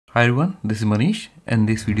Hi everyone, this is Manish, and in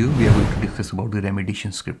this video we are going to discuss about the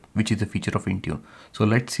remediation script, which is a feature of Intune. So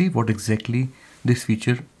let's see what exactly this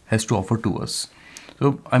feature has to offer to us.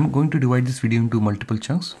 So I'm going to divide this video into multiple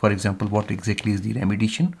chunks. For example, what exactly is the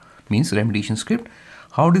remediation script,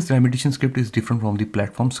 how this remediation script is different from the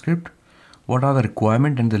platform script, what are the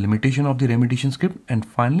requirement and the limitation of the remediation script, and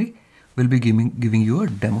finally we'll be giving you a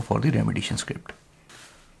demo for the remediation script.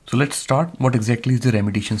 So let's start. What exactly is the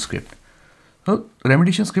remediation script? So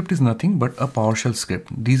remediation script is nothing but a PowerShell script.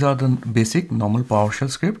 These are the basic normal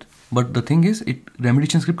PowerShell script. But the thing is,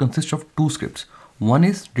 remediation script consists of two scripts. One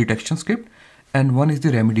is detection script and one is the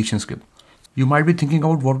remediation script. You might be thinking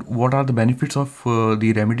about what are the benefits of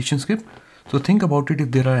the remediation script. So think about it.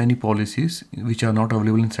 If there are any policies which are not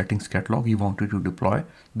available in settings catalog you wanted to deploy,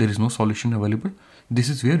 there is no solution available. This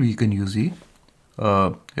is where you can use the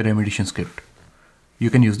remediation script.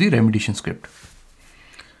 You can use the remediation script.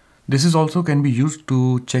 This is also can be used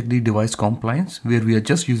to check the device compliance, where we are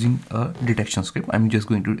just using a detection script. I'm just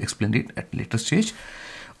going to explain it at later stage.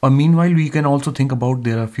 Meanwhile, we can also think about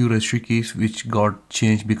there are a few registry keys which got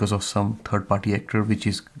changed because of some third-party actor which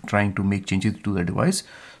is trying to make changes to the device.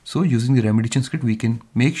 So using the remediation script, we can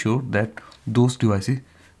make sure that those devices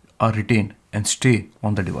are retained and stay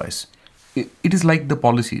on the device. It is like the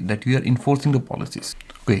policy that we are enforcing the policies.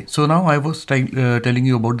 Okay, so now I was telling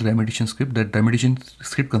you about the remediation script. That remediation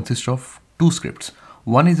script consists of two scripts.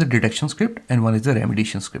 One is the detection script and one is the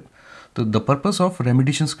remediation script. The purpose of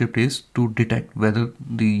remediation script is to detect whether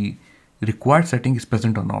the required setting is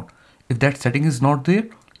present or not. If that setting is not there,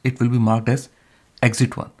 it will be marked as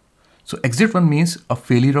exit 1. So exit 1 means a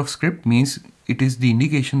failure of script, means it is the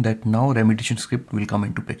indication that now remediation script will come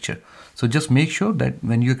into picture. So just make sure that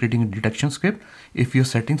when you are creating a detection script, if your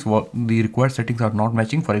settings, the required settings are not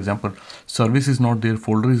matching, for example, service is not there,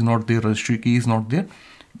 folder is not there, registry key is not there,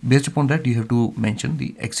 based upon that you have to mention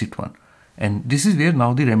the exit 1. And this is where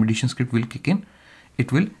now the remediation script will kick in.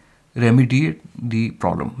 It will remediate the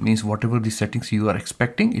problem, means whatever the settings you are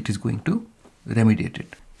expecting, it is going to remediate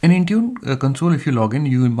it. In Intune console, if you log in,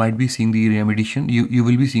 you might be seeing the remediation. You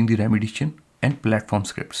will be seeing the remediation and platform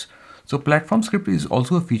scripts. So platform script is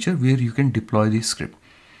also a feature where you can deploy this script.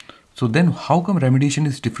 So then how come remediation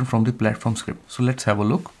is different from the platform script? So let's have a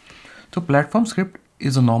look. So platform script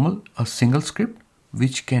is a single script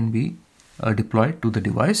which can be deployed to the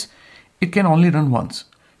device. It can only run once,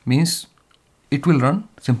 means it will run,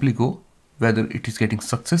 simply go, whether it is getting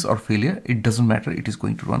success or failure, it doesn't matter, it is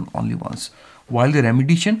going to run only once. While the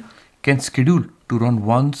remediation can schedule to run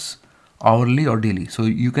once, hourly or daily. So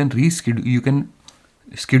you can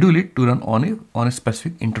schedule it to run on a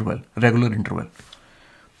specific interval, regular interval.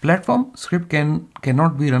 Platform script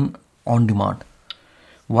cannot be run on demand,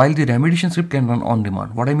 while the remediation script can run on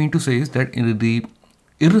demand. What I mean to say is that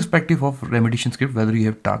irrespective of remediation script, whether you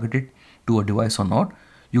have targeted to a device or not,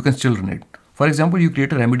 you can still run it. For example, you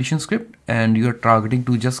create a remediation script and you are targeting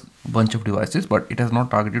to just bunch of devices, but it has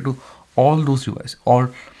not targeted to all those devices,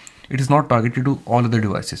 or it is not targeted to all other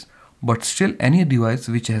devices. But still, any device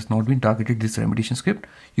which has not been targeted this remediation script,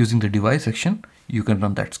 using the device section, you can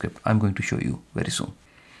run that script. I'm going to show you very soon.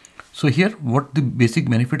 So here, what the basic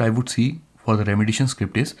benefit I would see for the remediation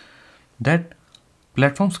script is that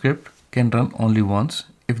platform script can run only once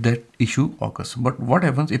if that issue occurs. But what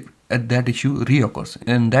happens if that issue reoccurs?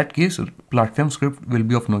 In that case, platform script will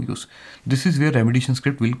be of no use. This is where remediation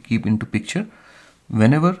script will keep into picture.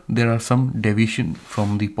 Whenever there are some deviation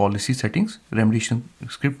from the policy settings, remediation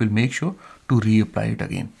script will make sure to reapply it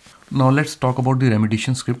again. Now let's talk about the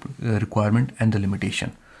remediation script requirement and the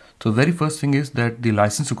limitation. So very first thing is that the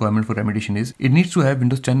license requirement for remediation is it needs to have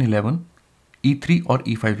Windows 10, 11, E3 or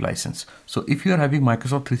E5 license. So if you are having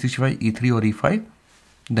Microsoft 365 E3 or E5,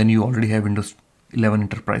 then you already have Windows 11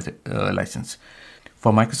 Enterprise license.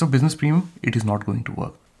 For Microsoft Business Premium, it is not going to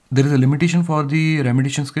work. There is a limitation for the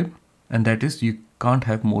remediation script, and that is you can't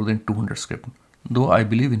have more than 200 scripts. Though I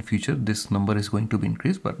believe in future this number is going to be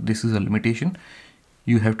increased, but this is a limitation.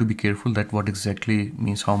 You have to be careful that what exactly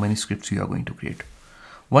means how many scripts you are going to create.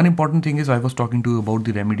 One important thing is I was talking to you about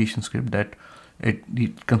the remediation script, that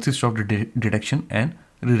it consists of the detection and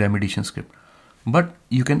the remediation script. But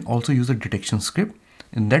you can also use a detection script.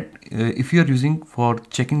 In that, if you are using for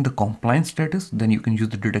checking the compliance status, then you can use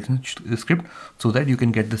the detection script so that you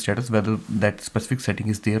can get the status whether that specific setting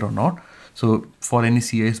is there or not. So for any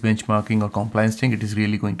CIS benchmarking or compliance thing, it is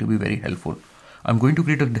really going to be very helpful. I'm going to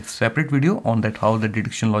create a separate video on that, how the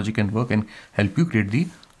detection logic can work and help you create the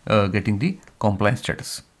getting the compliance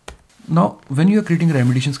status. Now, when you are creating a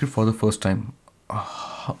remediation script for the first time,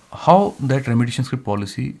 how that remediation script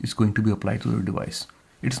policy is going to be applied to the device?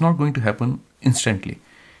 It's not going to happen instantly.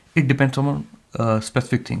 It depends on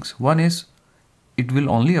specific things. One is it will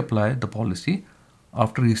only apply the policy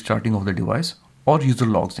after restarting of the device or user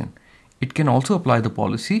logs in. It can also apply the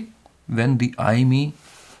policy when the IME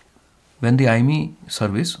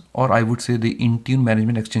service, or I would say the Intune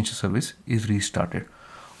management extension service, is restarted.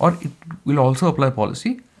 Or it will also apply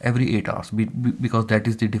policy every 8 hours because that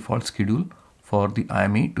is the default schedule for the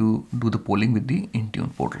IME to do the polling with the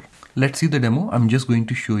Intune portal. Let's see the demo. I'm just going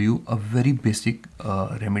to show you a very basic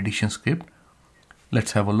remediation script.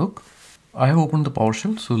 Let's have a look. I have opened the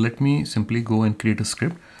PowerShell, so let me simply go and create a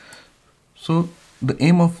script. So the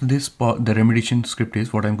aim of this the remediation script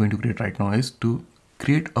is, what I'm going to create right now is to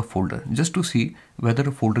create a folder just to see whether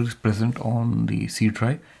a folder is present on the C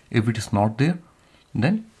drive. If it is not there,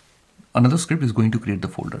 then another script is going to create the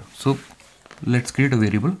folder. So let's create a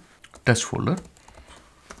variable test folder.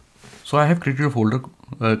 So I have created a folder,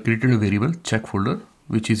 created a variable check folder,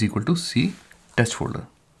 which is equal to C test folder.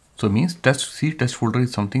 So it means C test folder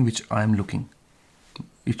is something which I am looking.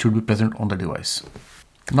 It should be present on the device.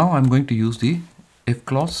 Now I'm going to use the if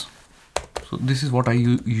clause. So this is what I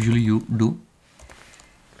usually do.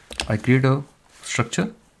 I create a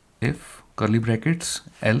structure if curly brackets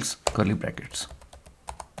else curly brackets.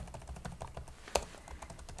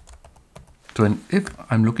 So if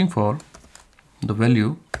I'm looking for the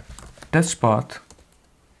value test path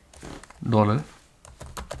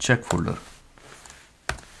 $check folder,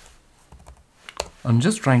 I'm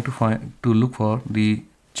just trying to look for the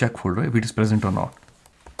check folder if it is present or not.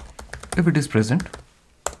 If it is present,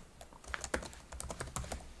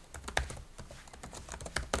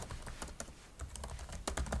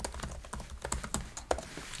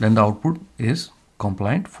 then the output is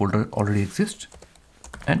compliant, folder already exists,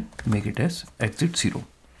 and make it as exit 0.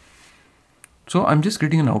 So I'm just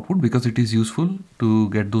creating an output because it is useful to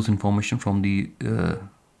get those information from the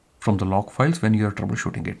log files when you are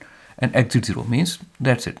troubleshooting it. And exit 0 means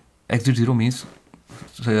that's it. Exit 0 means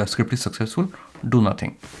the script is successful, do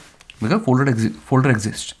nothing, because folder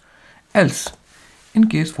exists. Else, in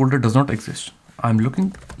case folder does not exist, I'm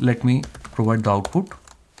looking, let me provide the output.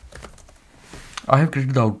 I have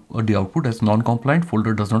created the output as non-compliant,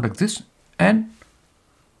 folder does not exist, and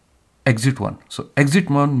exit 1. So exit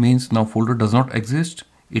 1 means now folder does not exist.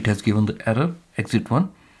 It has given the error exit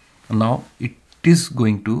 1. And now it is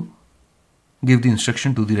going to give the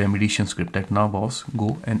instruction to the remediation script that now boss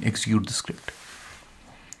go and execute the script.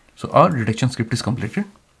 So our detection script is completed.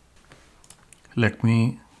 Let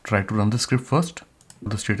me try to run the script first.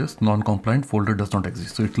 The status non-compliant, folder does not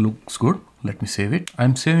exist. So it looks good. Let me save it.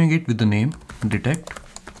 I'm saving it with the name detect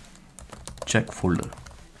check folder.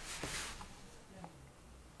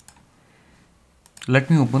 Let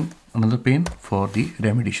me open another pane for the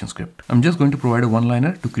remediation script. I'm just going to provide a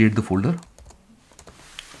one-liner to create the folder.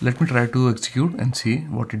 Let me try to execute and see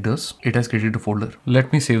what it does. It has created a folder.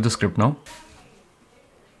 Let me save the script now.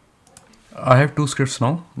 I have two scripts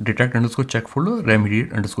now, detect underscore check folder,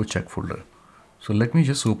 remediate underscore check folder. So let me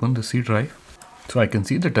just open the C drive so I can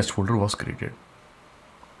see the test folder was created.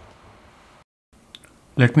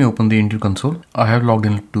 Let me open the Intune console. I have logged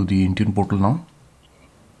into the Intune portal now.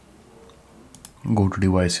 Go to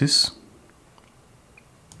devices,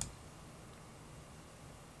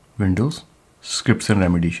 Windows, scripts and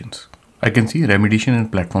remediations. I can see remediation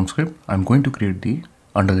and platform script. I'm going to create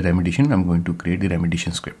under the remediation, I'm going to create the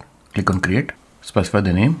remediation script. Click on create, specify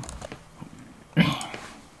the name.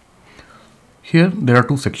 Here there are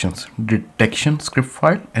two sections, detection script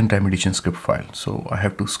file and remediation script file. So I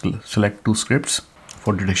have to select two scripts.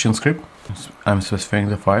 For detection script, I'm specifying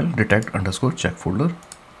the file detect underscore check folder.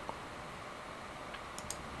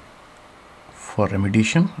 For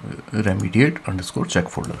remediation, remediate underscore check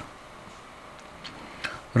folder.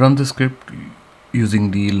 Run the script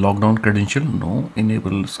using the lockdown credential, no.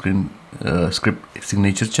 Enable script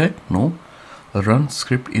signature check, no. Run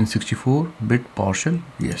script in 64-bit PowerShell,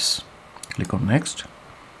 yes. Click on next.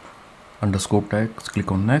 Under scope tags, click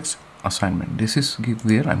on next. Assignment, this is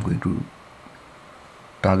where I'm going to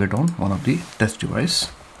target on one of the test device.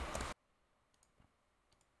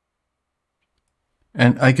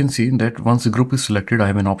 And I can see that once the group is selected, I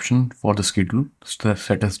have an option for the schedule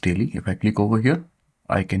set as daily. If I click over here,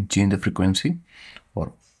 I can change the frequency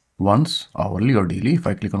for once, hourly or daily. If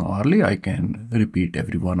I click on hourly, I can repeat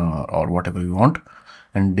every 1 hour or whatever we want.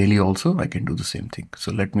 And daily also, I can do the same thing.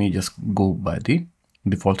 So let me just go by the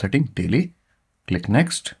default setting, daily. Click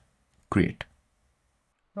next, create.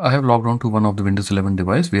 I have logged on to one of the Windows 11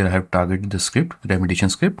 device where I have targeted the script, remediation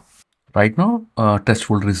script. Right now, test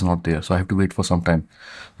folder is not there, so I have to wait for some time.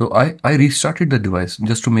 So I restarted the device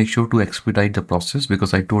just to make sure to expedite the process,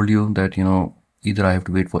 because I told you that, you know, either I have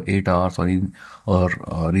to wait for 8 hours or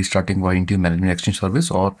restarting my Intune Management Exchange service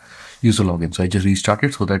or user login. So I just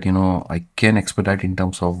restarted so that, I can expedite in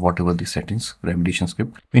terms of whatever the settings, remediation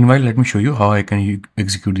script. Meanwhile, let me show you how I can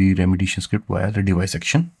execute the remediation script via the device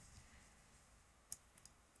section.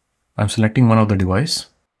 I'm selecting one of the device.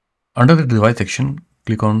 Under the device section,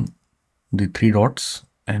 click on the 3 dots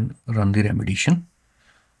and run the remediation.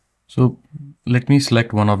 So let me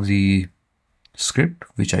select one of the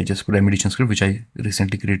remediation script, which I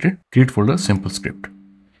recently created. Create folder simple script.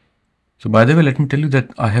 So by the way, let me tell you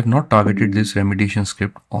that I have not targeted this remediation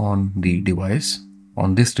script on the device,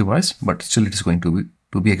 on this device, but still it is going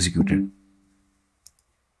to be executed.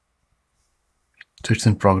 So it's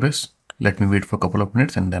in progress. Let me wait for a couple of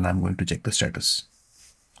minutes and then I'm going to check the status.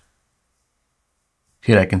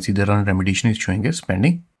 Here I can see the run remediation is showing as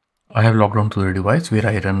pending. I have logged on to the device where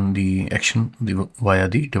I run the action via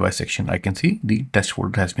the device section. I can see the test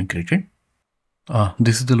folder has been created.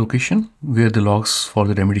 This is the location where the logs for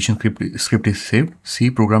the remediation script is saved. See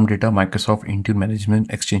program data Microsoft Intune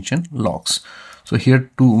Management Extension logs. So here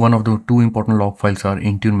one of the 2 important log files are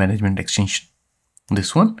Intune Management Extension,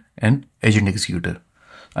 this one, and Agent Executor.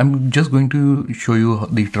 I'm just going to show you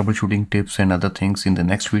the troubleshooting tips and other things in the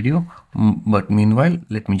next video. But meanwhile,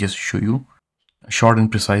 let me just show you short and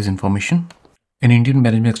precise information. In Intune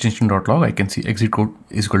Management Extension.log, I can see exit code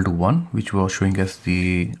is equal to 1, which was showing as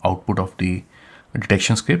the output of the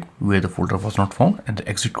detection script where the folder was not found, and the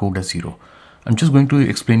exit code as 0. I'm just going to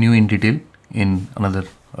explain you in detail in another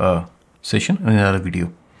session, in another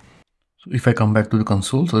video. So if I come back to the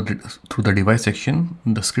console, so through the device section,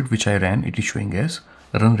 the script which I ran, it is showing as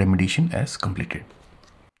run remediation as completed.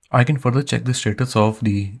 I can further check the status of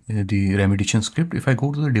the remediation script. If I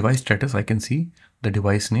go to the device status, I can see the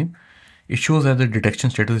device name. It shows that the detection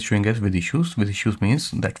status is showing as with issues. With issues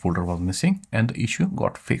means that folder was missing and the issue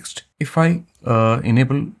got fixed. If I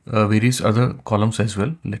enable various other columns as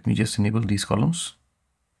well, let me just enable these columns.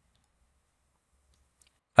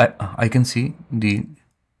 I can see the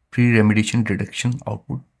pre-remediation detection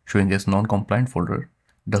output showing as non-compliant folder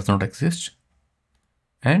does not exist,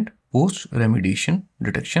 and post-remediation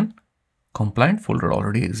detection compliant folder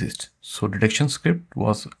already exists. So detection script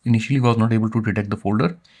was initially not able to detect the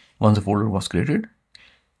folder. Once the folder was created,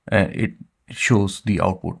 it shows the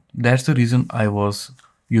output. That's the reason I was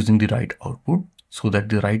using the right output, so that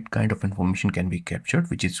the right kind of information can be captured,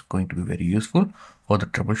 which is going to be very useful for the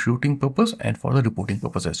troubleshooting purpose and for the reporting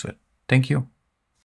purpose as well. Thank you.